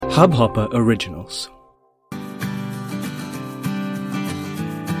Hubhopper Originals.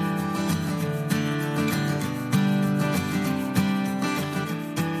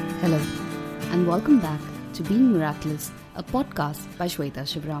 Hello, and welcome back to Being Miraculous, a podcast by Shweta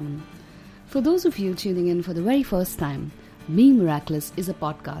Shivraman. For those of you tuning in for the very first time, Being Miraculous is a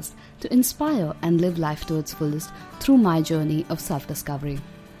podcast to inspire and live life to its fullest through my journey of self-discovery.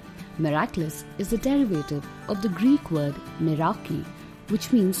 Miraculous is the derivative of the Greek word meraki,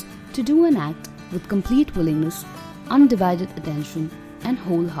 which means to do an act with complete willingness, undivided attention, and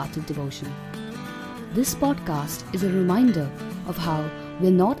wholehearted devotion. This podcast is a reminder of how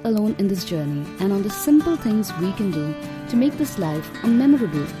we're not alone in this journey and on the simple things we can do to make this life a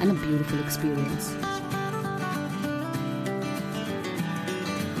memorable and a beautiful experience.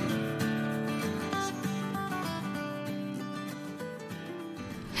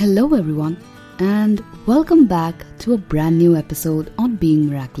 Hello everyone, and welcome back to a brand new episode on Being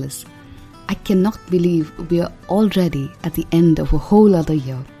Miraculous. I cannot believe we are already at the end of a whole other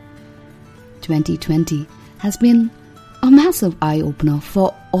year. 2020 has been a massive eye-opener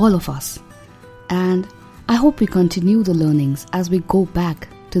for all of us, and I hope we continue the learnings as we go back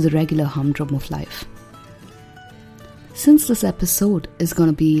to the regular humdrum of life. Since this episode is going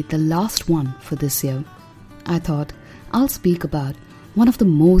to be the last one for this year, I thought I'll speak about one of the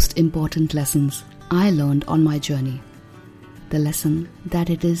most important lessons I learned on my journey. The lesson that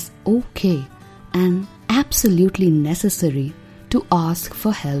it is okay and absolutely necessary to ask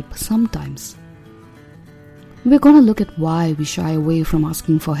for help sometimes. We're going to look at why we shy away from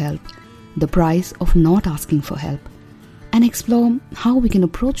asking for help, the price of not asking for help, and explore how we can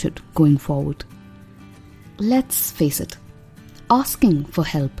approach it going forward. Let's face it, asking for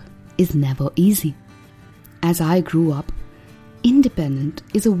help is never easy. As I grew up, independent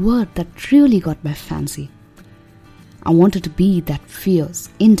is a word that really got my fancy. I wanted to be that fierce,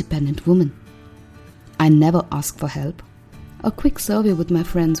 independent woman. I never asked for help. A quick survey with my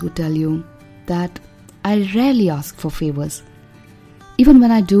friends would tell you that I rarely ask for favors. Even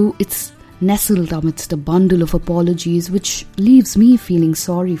when I do, it's nestled amidst a bundle of apologies, which leaves me feeling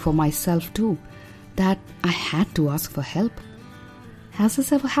sorry for myself too, that I had to ask for help. Has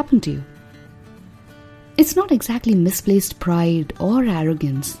this ever happened to you? It's not exactly misplaced pride or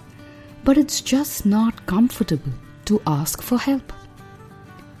arrogance, but it's just not comfortable to ask for help.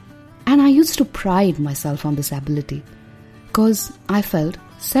 And I used to pride myself on this ability because I felt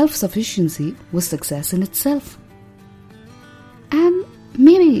self-sufficiency was success in itself. And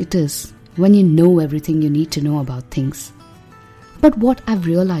maybe it is when you know everything you need to know about things. But what I've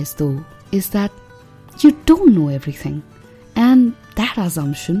realized though is that you don't know everything, and that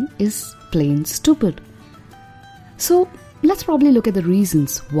assumption is plain stupid. So let's probably look at the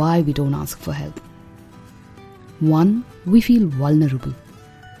reasons why we don't ask for help. 1. We feel vulnerable.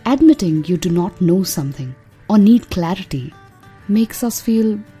 Admitting you do not know something or need clarity makes us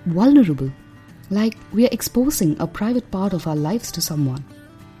feel vulnerable, like we are exposing a private part of our lives to someone.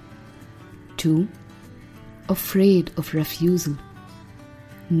 2. Afraid of refusal.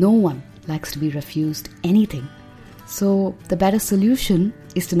 No one likes to be refused anything, so the better solution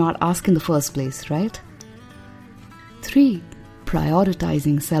is to not ask in the first place, right? 3.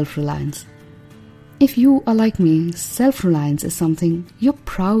 Prioritizing self-reliance. If you are like me, self-reliance is something you're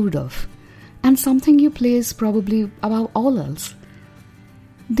proud of and something you place probably above all else.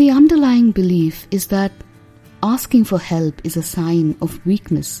 The underlying belief is that asking for help is a sign of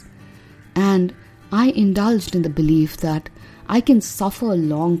weakness, and I indulged in the belief that I can suffer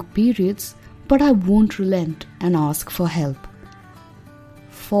long periods, but I won't relent and ask for help.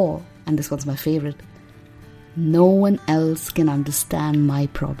 4, and this one's my favorite, no one else can understand my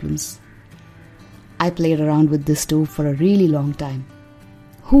problems. I played around with this too for a really long time.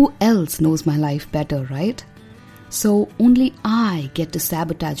 Who else knows my life better, right? So only I get to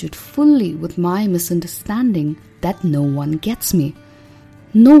sabotage it fully with my misunderstanding that no one gets me.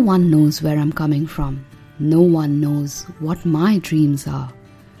 No one knows where I'm coming from. No one knows what my dreams are.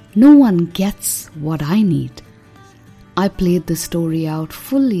 No one gets what I need. I played this story out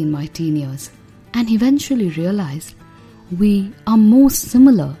fully in my teen years and eventually realized we are more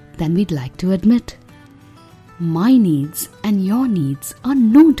similar than we'd like to admit. My needs and your needs are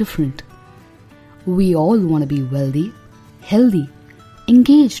no different. We all want to be wealthy, healthy,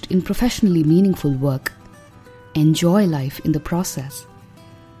 engaged in professionally meaningful work, enjoy life in the process.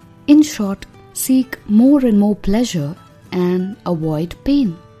 In short, seek more and more pleasure and avoid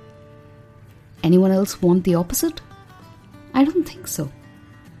pain. Anyone else want the opposite? I don't think so.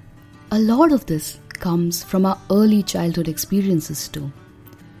 A lot of this comes from our early childhood experiences too.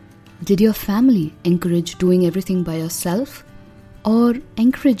 Did your family encourage doing everything by yourself? or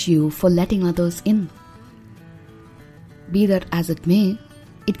encourage you for letting others in. Be that as it may,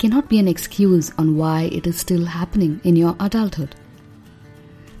 it cannot be an excuse on why it is still happening in your adulthood.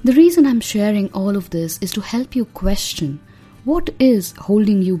 The reason I'm sharing all of this is to help you question what is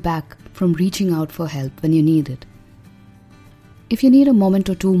holding you back from reaching out for help when you need it. If you need a moment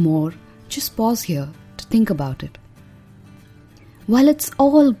or two more, just pause here to think about it. While it's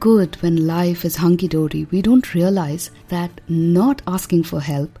all good when life is hunky-dory, we don't realize that not asking for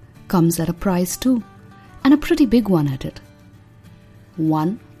help comes at a price too, and a pretty big one at it.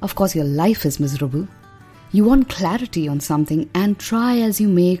 One, of course your life is miserable. You want clarity on something, and try as you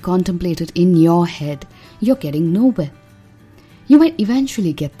may contemplate it in your head, you're getting nowhere. You might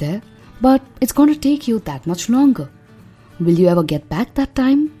eventually get there, but it's going to take you that much longer. Will you ever get back that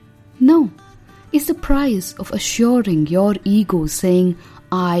time? No. Is the price of assuring your ego saying,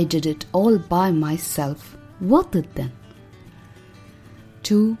 I did it all by myself, worth it then?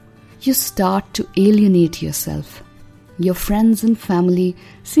 2. You start to alienate yourself. Your friends and family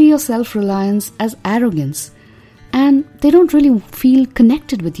see your self-reliance as arrogance, and they don't really feel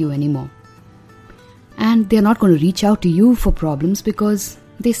connected with you anymore. And they're not going to reach out to you for problems because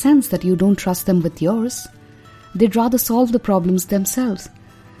they sense that you don't trust them with yours. They'd rather solve the problems themselves.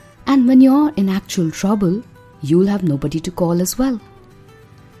 And when you're in actual trouble, you'll have nobody to call as well.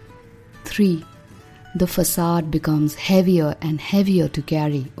 3. The facade becomes heavier and heavier to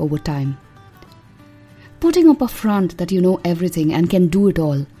carry over time. Putting up a front that you know everything and can do it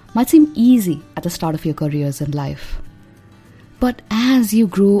all might seem easy at the start of your careers and life. But as you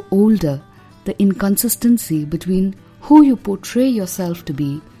grow older, the inconsistency between who you portray yourself to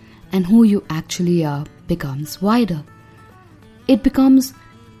be and who you actually are becomes wider. It becomes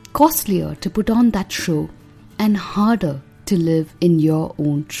costlier to put on that show and harder to live in your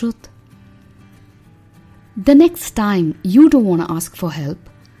own truth. The next time you don't want to ask for help,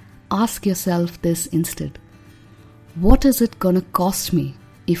 ask yourself this instead. What is it gonna cost me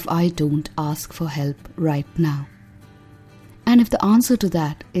if I don't ask for help right now? And if the answer to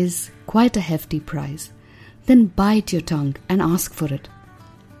that is quite a hefty price, then bite your tongue and ask for it.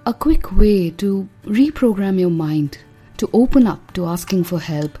 A quick way to reprogram your mind to open up to asking for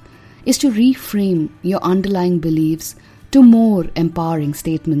help is to reframe your underlying beliefs to more empowering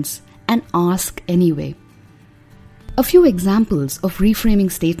statements and ask anyway. A few examples of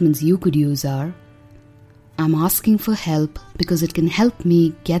reframing statements you could use are, I'm asking for help because it can help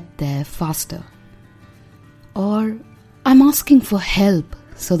me get there faster. Or, I'm asking for help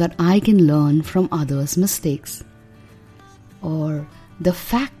so that I can learn from others' mistakes. Or, the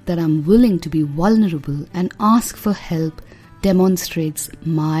fact that I'm willing to be vulnerable and ask for help demonstrates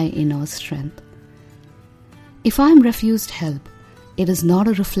my inner strength. If I'm refused help, it is not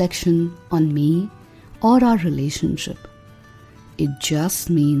a reflection on me or our relationship. It just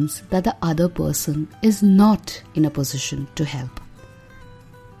means that the other person is not in a position to help.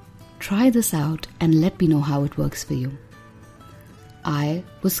 Try this out and let me know how it works for you. I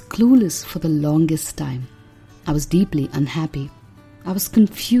was clueless for the longest time. I was deeply unhappy. I was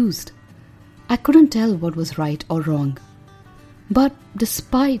confused. I couldn't tell what was right or wrong. But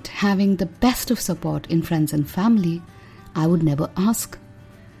despite having the best of support in friends and family, I would never ask.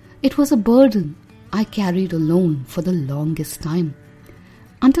 It was a burden I carried alone for the longest time,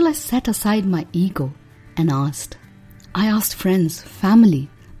 until I set aside my ego and asked. I asked friends, family,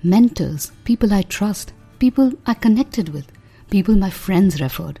 mentors, people I trust, people I connected with, people my friends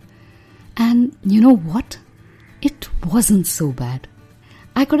referred. And you know what? It wasn't so bad.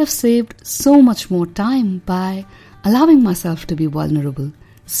 I could have saved so much more time by allowing myself to be vulnerable,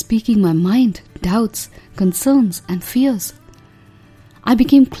 speaking my mind, doubts, concerns, and fears. I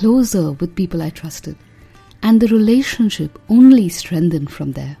became closer with people I trusted, and the relationship only strengthened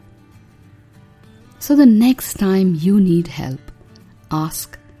from there. So the next time you need help,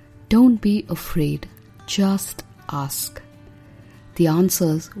 ask. Don't be afraid. Just ask. The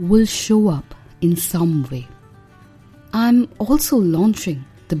answers will show up in some way. I'm also launching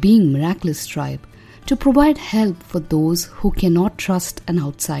the Being Miraculous Tribe to provide help for those who cannot trust an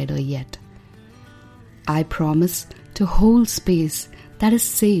outsider yet. I promise to hold space that is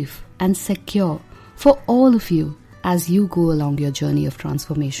safe and secure for all of you as you go along your journey of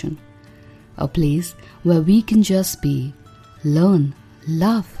transformation. A place where we can just be, learn,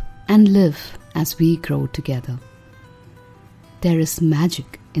 love, and live as we grow together. There is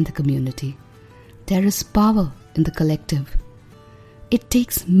magic in the community. There is power in the collective. It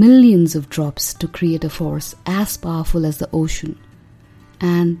takes millions of drops to create a force as powerful as the ocean.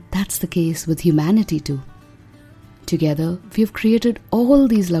 And that's the case with humanity too. Together, we have created all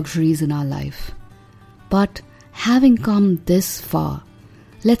these luxuries in our life. But having come this far,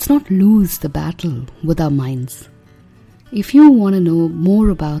 let's not lose the battle with our minds. If you want to know more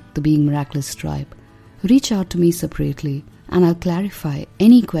about the Being Miraculous tribe, reach out to me separately and I'll clarify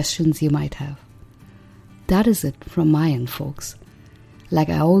any questions you might have. That is it from my end, folks. Like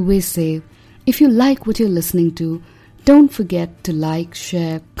I always say, if you like what you're listening to, don't forget to like,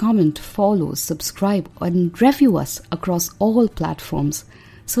 share, comment, follow, subscribe, and review us across all platforms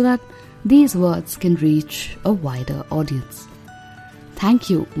so that these words can reach a wider audience. Thank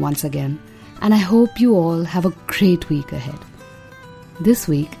you once again, and I hope you all have a great week ahead. This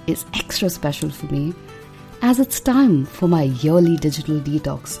week is extra special for me as it's time for my yearly digital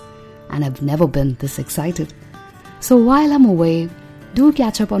detox, and I've never been this excited. So while I'm away, do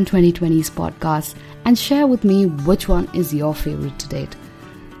catch up on 2020's podcast and share with me which one is your favorite to date.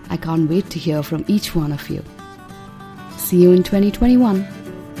 I can't wait to hear from each one of you. See you in 2021.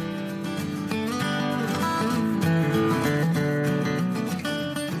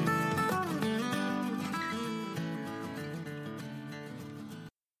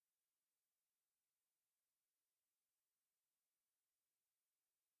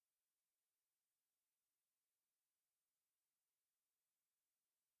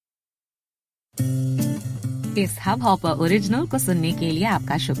 इस hub hopper original को सुनने के लिए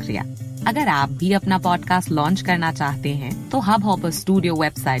आपका शुक्रिया। अगर आप भी अपना पॉडकास्ट लॉन्च करना चाहते हैं, तो हब हॉपर स्टूडियो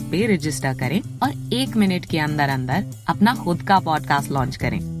वेबसाइट पे रजिस्टर करें और 1 मिनट के अंदर अंदर अपना खुद का पॉडकास्ट लॉन्च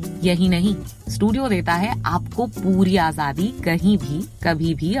करें। यही नहीं, स्टूडियो देता है आपको पूरी आजादी कहीं भी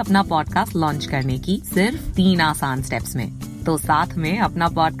कभी भी अपना पॉडकास्ट लॉन्च करने की, सिर्फ 3 आसान स्टेप्स में। तो साथ में अपना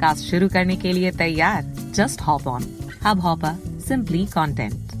पॉडकास्ट शुरू करने के लिए तैयार? Just hop on hub hopper, simply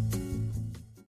content.